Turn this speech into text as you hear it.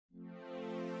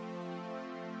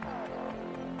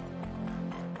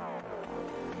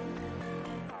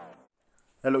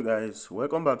Hello guys,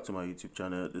 welcome back to my YouTube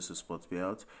channel. This is Sport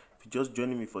Payout. If you're just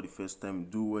joining me for the first time,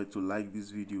 do well to like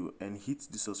this video and hit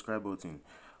the subscribe button.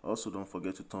 Also, don't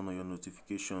forget to turn on your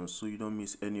notifications so you don't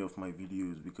miss any of my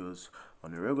videos, because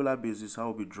on a regular basis I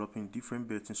will be dropping different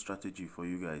betting strategy for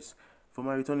you guys. For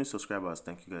my returning subscribers,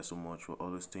 thank you guys so much for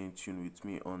always staying tuned with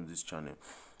me on this channel.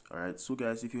 Alright, so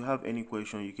guys, if you have any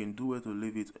question, you can do well to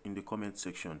leave it in the comment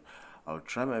section. I'll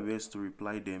try my best to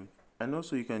reply them, and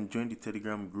also you can join the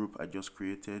Telegram group I just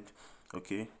created,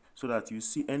 okay, so that you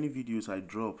see any videos I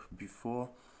drop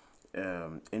before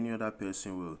any other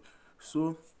person will.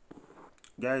 So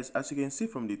guys, as you can see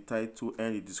from the title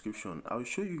and the description, I'll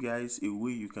show you guys a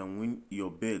way you can win your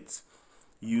bets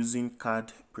using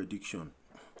card prediction.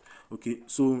 Okay,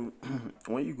 so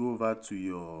when you go over to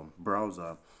your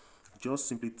browser, just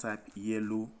simply type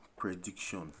yellow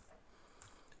prediction.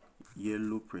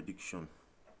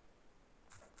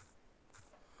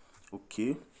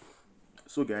 Okay,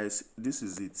 so guys, this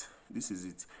is it.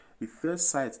 The first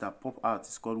site that pop out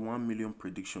is called 1 million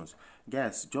predictions.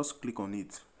 Guys, just click on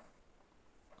it,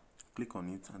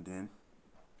 and then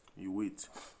you wait.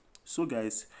 So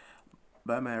guys,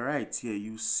 by my right here,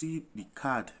 you see the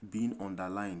card being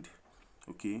underlined.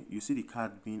 Okay, you see the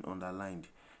card being underlined.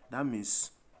 That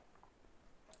means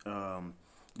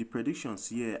the predictions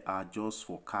here are just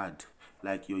for card,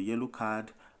 like your yellow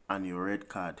card and your red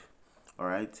card. All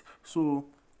right, so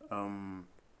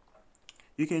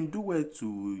you can do well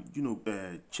to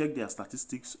check their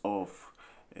statistics of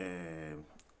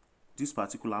this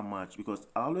particular match, because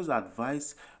I always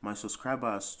advise my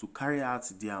subscribers to carry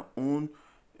out their own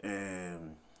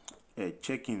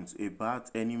check-ins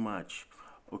about any match.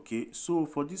 Okay, so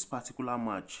for this particular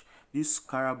match, this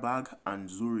Karabag and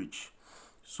Zurich,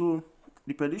 so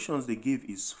the predictions they give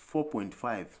is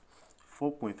 4.5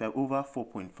 over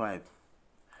 4.5.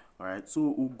 all right,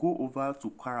 so we'll go over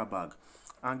to Karabag,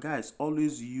 and guys,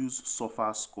 always use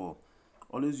SofaScore.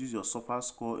 Always use your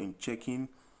SofaScore in checking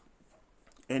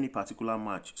any particular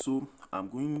match. So I'm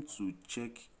going to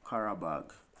check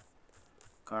Karabag.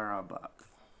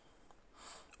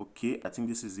 Okay, I think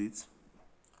this is it.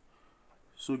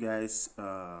 So guys,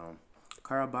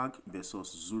 Karabag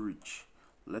versus Zurich.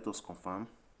 Let us confirm.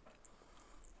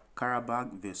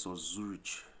 Karabag versus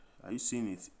Zurich. Are you seeing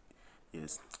it?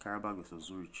 Yes, Karabag versus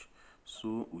Zurich.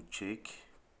 So we check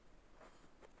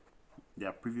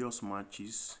their previous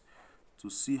matches to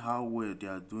see how well they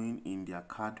are doing in their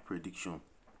card prediction.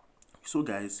 So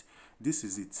guys, this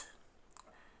is it.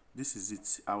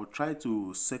 I'll try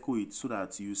to circle it so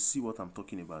that you see what I'm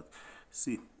talking about.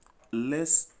 See,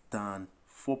 less than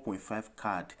 4.5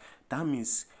 card, that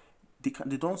means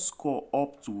they don't score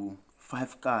up to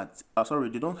 5 cards. Sorry,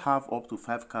 they don't have up to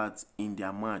 5 cards in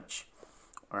their match.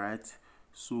 All right,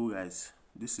 so guys,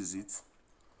 this is it.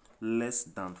 Less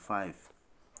than 5.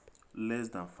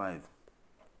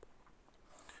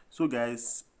 So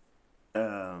guys,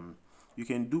 you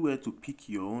can do it to pick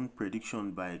your own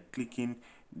prediction by clicking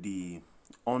the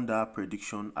under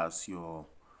prediction as your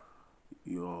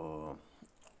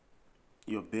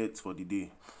bet for the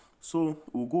day. So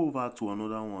we'll go over to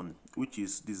another one, which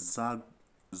is the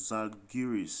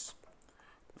Zalgiris.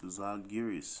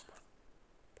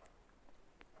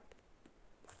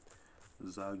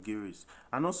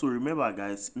 And also remember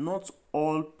guys, not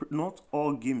all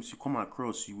games you come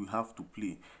across you will have to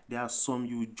play. There are some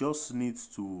you just need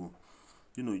to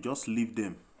just leave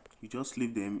them.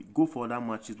 Go for other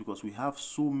matches, because we have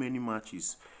so many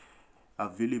matches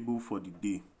available for the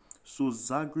day. So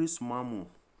Zagris Mamu,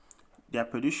 their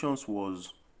prediction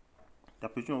was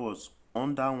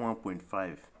under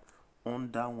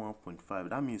 1.5.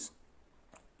 That means,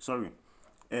 sorry,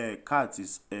 cards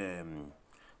is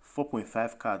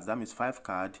 4.5 cards. That means 5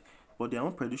 card, but their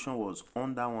own prediction was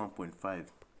under 1.5.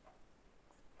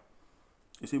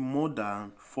 You say more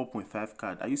than 4.5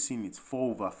 card. Are you seeing it?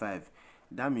 4 over 5.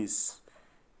 That means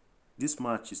this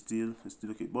match is still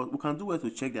okay. But we can do it to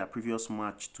check their previous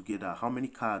match together, how many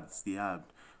cards they had.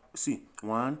 See,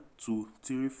 1 2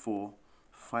 3 4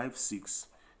 5 6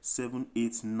 7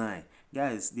 8 9.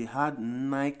 Guys, they had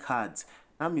 9 cards.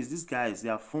 That means these guys, they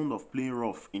are fond of playing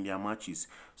rough in their matches.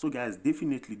 So guys,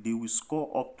 definitely they will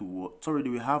score up to they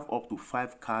will have up to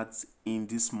 5 cards in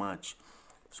this match.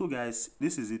 So guys,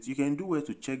 this is it. You can do well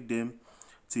to check them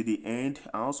till the end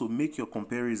and also make your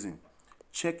comparison.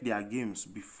 Check their games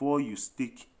before you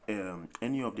stick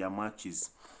any of their matches.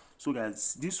 So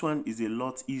guys, this one is a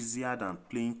lot easier than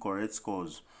playing correct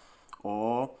scores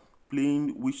or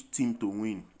playing which team to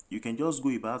win. You can just go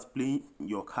about playing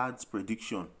your cards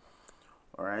prediction.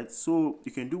 All right, so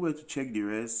you can do well to check the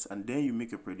rest and then you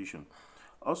make a prediction.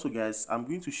 Also guys, I'm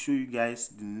going to show you guys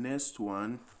the next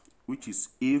one, which is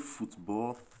A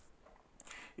Football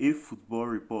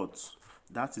Report.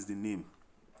 That is the name,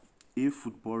 A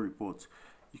Football Report.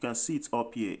 You can see it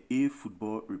up here, A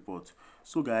Football Report.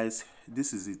 So guys,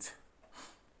 this is it.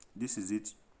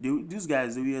 These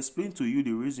guys, they will explain to you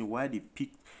the reason why they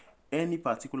picked any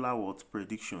particular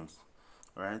predictions.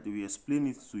 All right, they will explain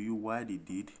it to you why they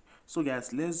did. So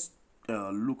guys, let's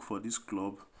look for this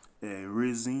club,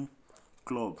 Racing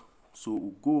Club. So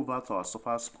we'll go over to our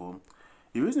SofaScore.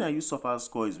 The reason I use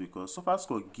SofaScore is because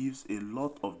SofaScore gives a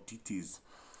lot of details.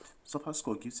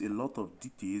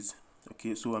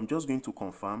 Okay, so I'm just going to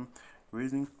confirm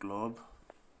Racing Club.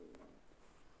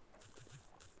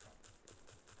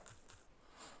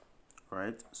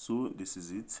 Right, so this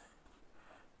is it.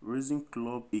 Racing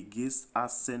Club against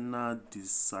Arsenal de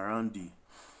Sarandi.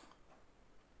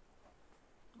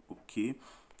 Okay,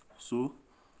 so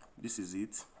this is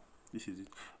it.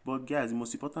 But guys, the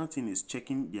most important thing is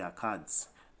checking their cards.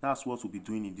 That's what we'll be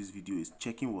doing in this video, is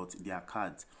checking what their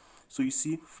cards. So you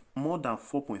see more than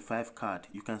 4.5 card.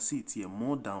 You can see it here,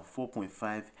 more than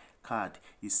 4.5 card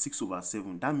is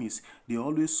 6/7. That means they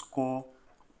always score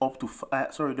up to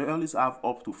they always have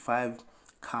up to 5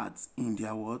 cards in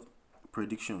their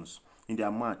predictions, in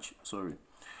their match.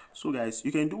 So guys,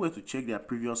 you can do well to check their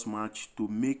previous match to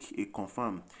make a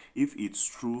confirm if it's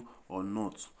true or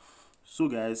not. So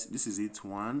guys, this is it.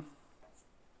 One.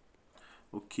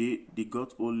 Okay, they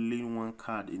got only 1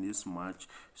 card in this match.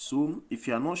 So if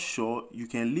you are not sure, you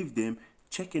can leave them,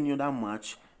 check any other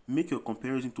match, make your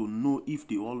comparison to know if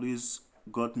they always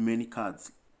got many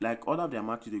cards. Like all of their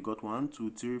matches, they got 1,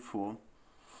 2, 3, 4,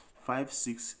 5,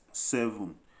 6,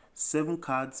 7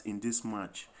 cards in this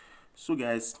match. So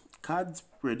guys, cards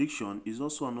prediction is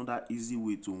also another easy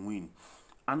way to win.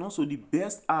 And also the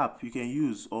best app you can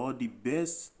use, or the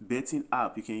best betting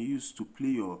app you can use to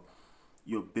play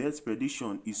your bet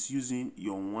prediction, is using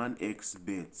your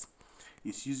 1xBet.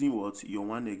 It's using what? Your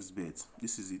 1xBet.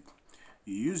 This is it.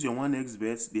 You use your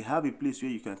 1xBet. They have a place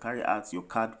where you can carry out your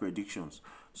card predictions.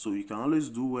 So you can always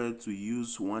do well to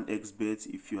use 1xBet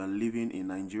if you are living in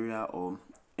Nigeria or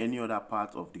any other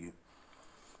part of the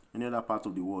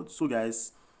world. So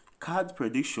guys, card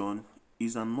prediction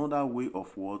is another way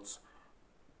of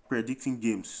predicting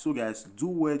games. So guys, do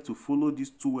well to follow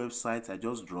these 2 websites I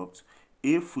just dropped,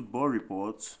 A Football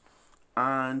Report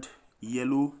and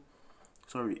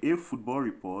A Football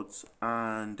Report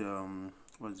and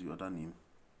what's the other name?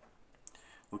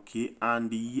 Okay, and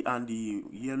the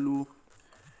yellow,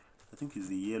 I think it's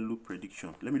the yellow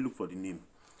prediction. Let me look for the name.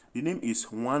 The name is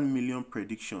 1 million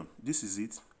prediction. This is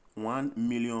it, 1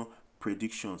 million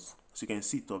predictions. So you can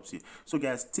see it up here. So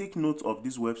guys, take note of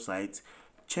this website,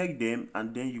 check them,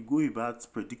 and then you go about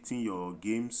predicting your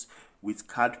games with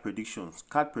card predictions.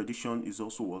 Card prediction is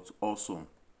also awesome.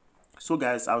 So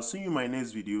guys, I'll see you in my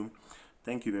next video.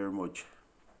 Thank you very much.